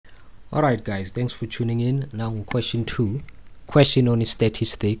Alright guys, thanks for tuning in. Now question 2. Question on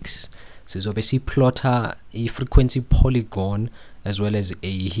statistics. Sizobe siplotta a frequency polygon as well as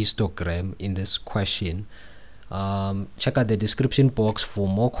a histogram in this question. Check out the description box for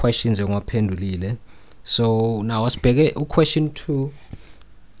more questions engwaphendulile. So now asibheke question 2,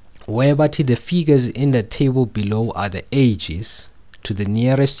 whereby the figures in the table below are the ages to the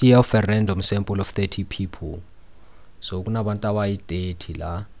nearest year of a random sample of 30 people. So kunabantu abayi-30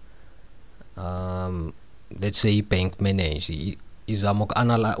 la. Let's say bank manager izama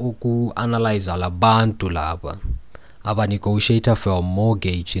uku-analyze labantu laba aba-negotiator for a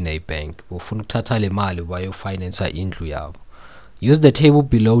mortgage in a bank, ufuna ukuthatha le mali bayofinansa indlu yabo. Use the table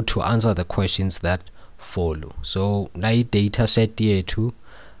below to answer the questions that follow. So nayi data set yethu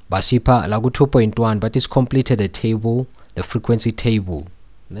basipha la ku 2.1 but it's completed a table, the frequency table,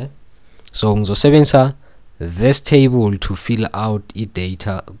 ne? So ngizosebenzisa this table to fill out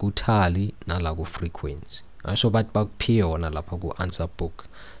data kutali nala ku frequency. So bathi bakuphiwe wona lapha ku answer book.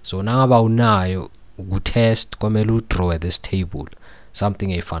 So nangaba unayo ku-test komele udraw this table something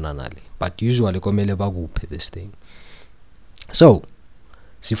efana nale, but usually komele bakuphe this thing. So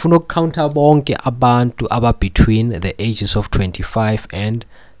sifuna ukucounta bonke abantu aba between the ages of 25 and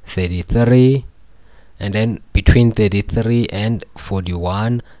 33, and then between 33 and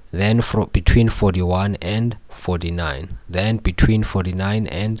 41, then between 41 and 49, then between 49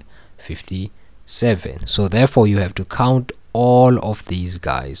 and 57. So therefore you have to count all of these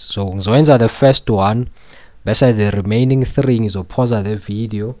guys. So ngizowenza the first one, bese the remaining 3 ngizopausa the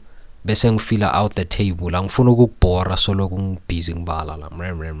video bese ngifila out the table. Angifuna ukubhora solo ngibhizi ngibala la.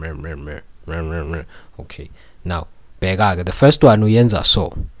 Okay, now bheka-ke the first one uyenza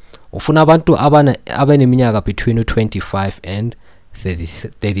so. Ufuna abantu abaneminyaka between 25 and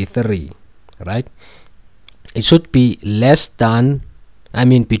 33, right? It should be less than,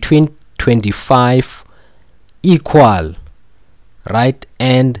 between 25 equal, right,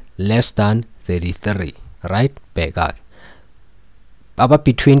 and less than 33, right? Bheka aba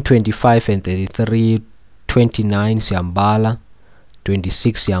between 25 and 33, 29 siyambala,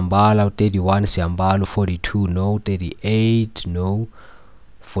 26 siyambala, 31 siyambala, 42 no, 38 no,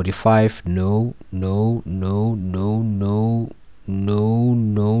 45 no, no, no, no, no, no,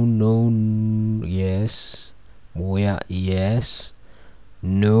 no, no, yes, Moya, yes,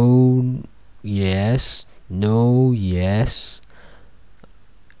 no, yes, no, yes,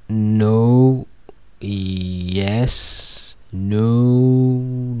 no, yes, no,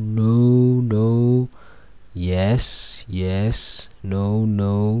 no, no, yes, yes, no,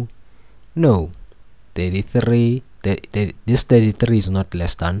 no, no. 33, this 33 is not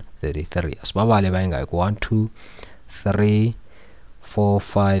less than 33. Asibabale bayingaki? 1 2 3 4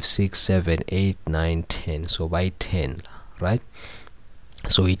 5 6 7 8 9 10. So by 10, right?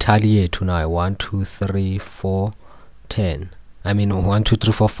 So itali yethu now 1 2 3 4 10. 1 2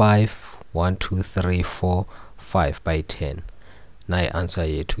 3 4 5 1 2 3 4 5 by 10. Now answer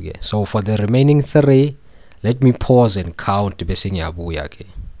yethu ke. So for the remaining 3, let me pause and count bese ngiyabuya ke.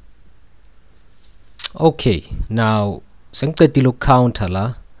 Okay, now sengiqedile ukucounta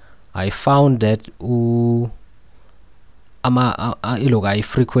la, I found that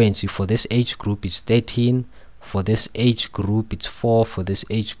frequency for this age group is 13, for this age group it's 4, for this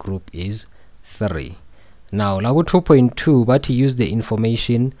age group is 3. Now lagu 2.2, but he used the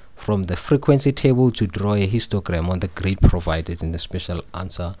information from the frequency table to draw a histogram on the grid provided in the special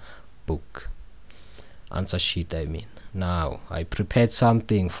answer book, answer sheet Now I prepared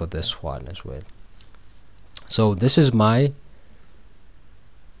something for this one as well. So this is my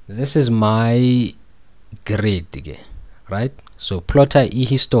grid again, right? So plot a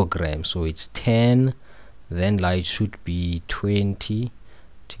histogram. So it's 10, then light should be 20.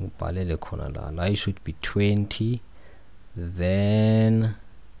 Light should be 20. Then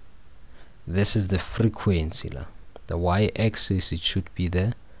this is the frequency. The y-axis, it should be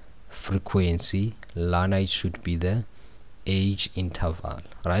the frequency. Lana, it should be the age interval,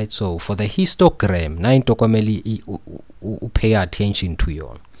 right? So for the histogram, na into kwameli pay attention to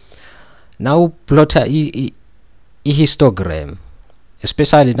yon. Now plot a histogram,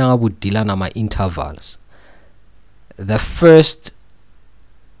 especially now with deal nama intervals. The first,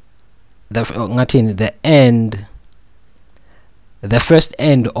 the first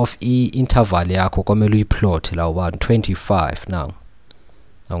end of interval yakho kwameli plot la 125 now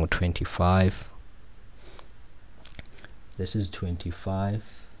 25. This is 25,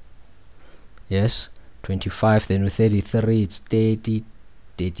 yes, 25, then with 33 it's 30,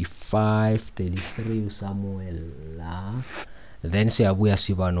 35, 33 somewhere la, then siyabuya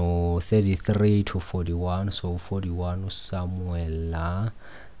siba no 33 to 41, so 41 somewhere la,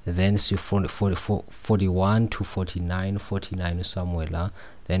 then 41 to 49, 49 somewhere la,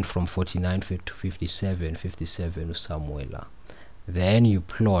 then from 49 to 57, 57 somewhere la. Then you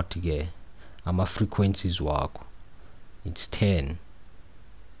plot again ama frequencies wakho. It's 10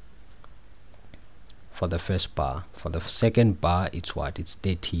 for the first bar. For the second bar, it's what? It's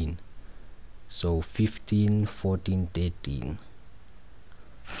 13. So 15, 14, 13.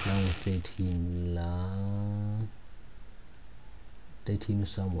 Now 13 la, 13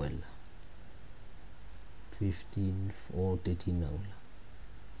 somewhere, 15 or 13 now.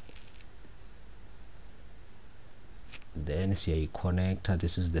 Then see a connector.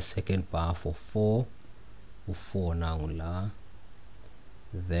 This is the second bar for 4 now la.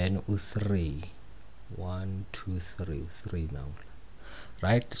 Then 3, 1 2 3 now,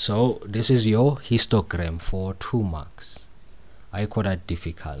 right? So this is your histogram for 2 marks. I call that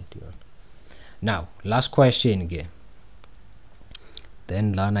difficult. Now last question again.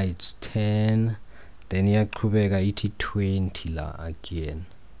 Then lana it's 10, then yaqhubeka ithi 20 la again,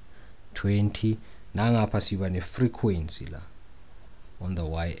 20. Nangapha siba ne frequency la on the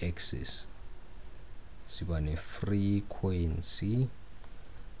y-axis, siba ne frequency,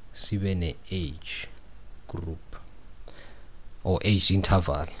 sibe ne age group or age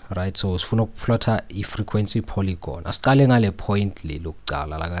interval, right? So sifuna ukuplotta i-frequency polygon. Asiqale ngale point le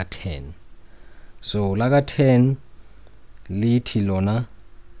lokuqala la ka 10. So la ka 10 lithi lona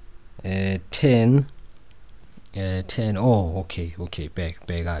 10 oh okay back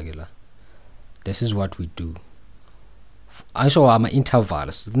ke la. This is what we do. I show our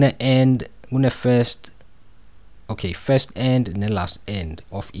intervals. Gune end, gune first end and then last end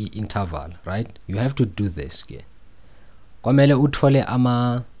of each interval, right? You have to do this here. Kwamele uthole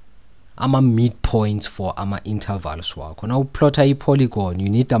ama midpoints for ama intervals wakho. Now plot a polygon, you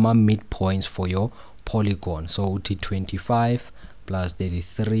need ama midpoints for your polygon. So uthi 25 plus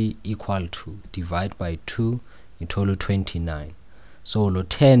 33 equal to, divide by 2, you total 29. So lo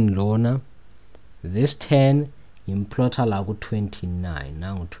 10 lona, this 10 implotter la ku 29,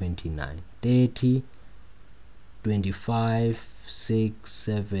 now 29, 30, 25, 6,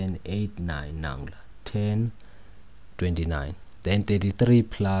 7, 8, 9 now 10, 29. Then 33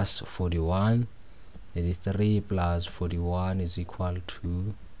 plus 41, 33 plus 41 is equal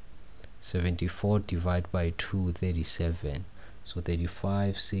to 74, divided by 2, 37. So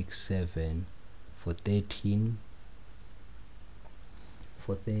 35, 6, 7 for 13,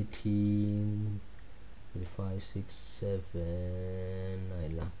 35, 6,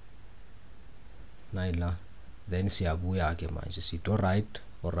 7, 9 la. Then siyabuya ke manje sithi alright.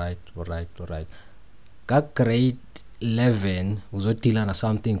 Ka grade 11 uzodila na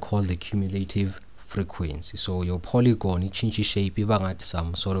something called the cumulative frequency. So your polygon ichinji shape iba ngathi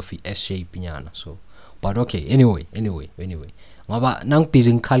some sort of S shape nyana. So but okay, anyway ngoba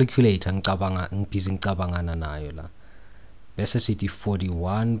nangibhizi ngicalculator ngibhizi ngicabangana nayo la. Bese sithi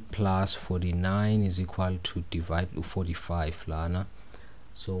 41 plus 49 is equal to divide 45 lana.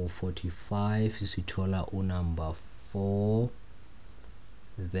 So 45 sithola number 4.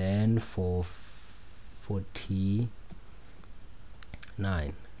 Then for 49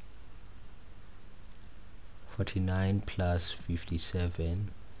 plus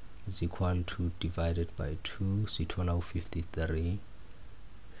 57 is equal to, divided by 2, sithola 53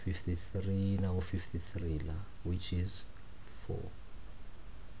 now 53 la, which is 4,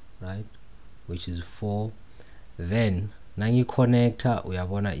 right? Which is 4. Then nangi connector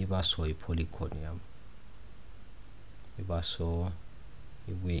uyabona iba so i-polygon yam, iba so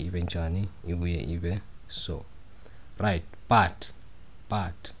ibuye ibe njani, ibuye ibe so, right? But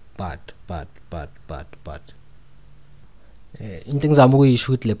into engizama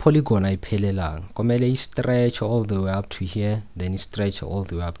ukuyisho ukuthi le polygon ayiphelelanga, komele i-stretch all the way up to here, then i-stretch all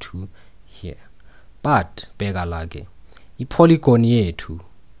the way up to here. But bheka la ke i-polygon yethu,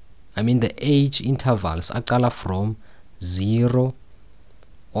 I mean the age intervals aqala from 0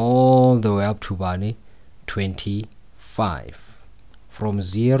 all the way up to bani 25. From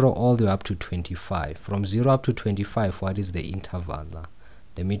 0 all the way up to 25. From 0 up to 25, what is the interval?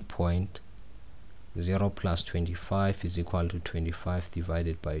 The midpoint. 0 plus 25 is equal to 25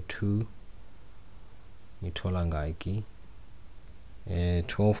 divided by 2. Nithola ngaki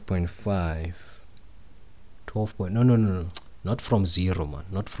 12.5. 12 point, no, not from 0 man,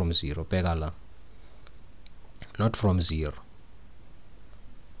 not from 0, pegala, not from 0.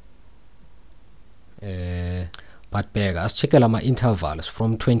 But bega asichekela ama intervals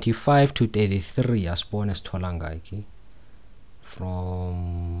from 25 to 33 asibone sithola ngaki,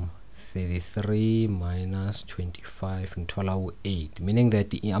 from 33 minus 25 ngithola u8, meaning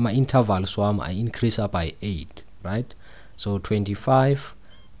that ama intervals wami I increase up by 8, right? So 25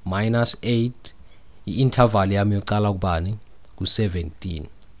 minus 8 i-interval yami yoqala kubani ku-17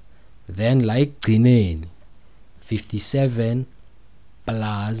 then la ekugcineni 57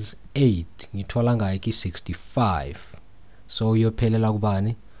 plus 8 ngithola ngayo ki-65 so iyophelela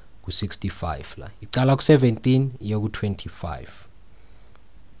kubani ku-65 la iqala ku-17 iya ku-25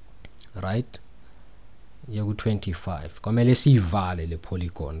 right iya ku-25 kwamele siyivale le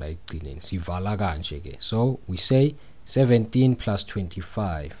polygon la ekugcineni sivala kanje ke so we say 17 plus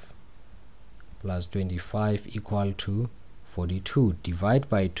 25 equal to 42 divide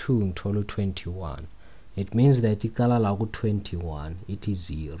by 2 ngithola 21 it means that iqala la ku-21 it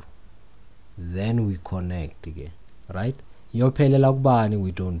is 0 then we connect again right iyophelela kubani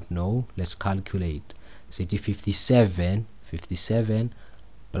we don't know let's calculate sithi 57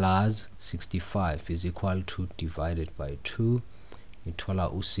 plus 65 is equal to divided by 2 ithola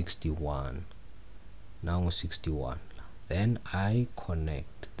u-61 now 61 then I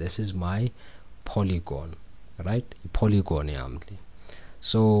connect this is my polygon right polygon yami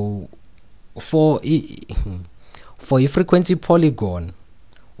so for i-frequency polygon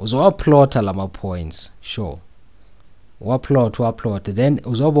uzowaplota lama points sure waplot then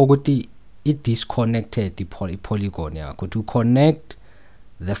uzoba ukuthi i-disconnected i-polygon yakho to connect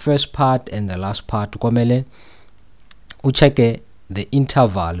the first part and the last part komele uchecke the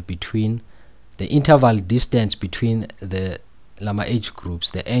interval distance between the lama age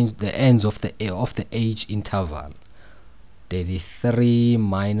groups the ends of the age interval 33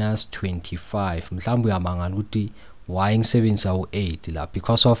 minus 25 mhlawumbe uyamangala ukuthi why ngisebenzisa u8 la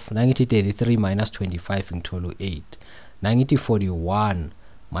because of nangithi 33 minus 25 ngithola u8 nangithi 41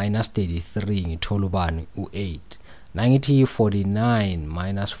 minus 33 ngithola ubani u8 nangithi 49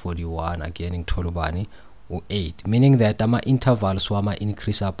 minus 41 again ngithola ubani u8 meaning that ama intervals wama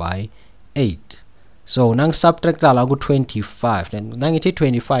increase by 8 so nangisubtracta la ku25 nangithi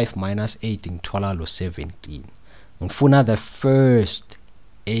 25 minus 8 ngithola lo 17 ngifuna the first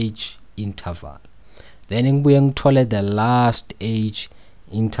age interval then ngibuye ngithole the last age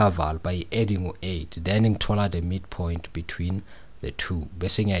interval by adding 8 then ngithola the midpoint between the two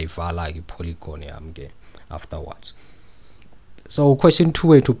bese ngiyayivala i-polygon yami ke afterwards so question 2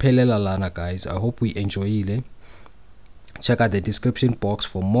 wethu phelela lana guys I hope we enjoyile check out the description box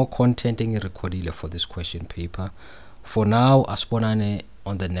for more content engirecordile for this question paper for now asibonane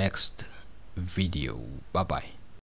on the next video bye bye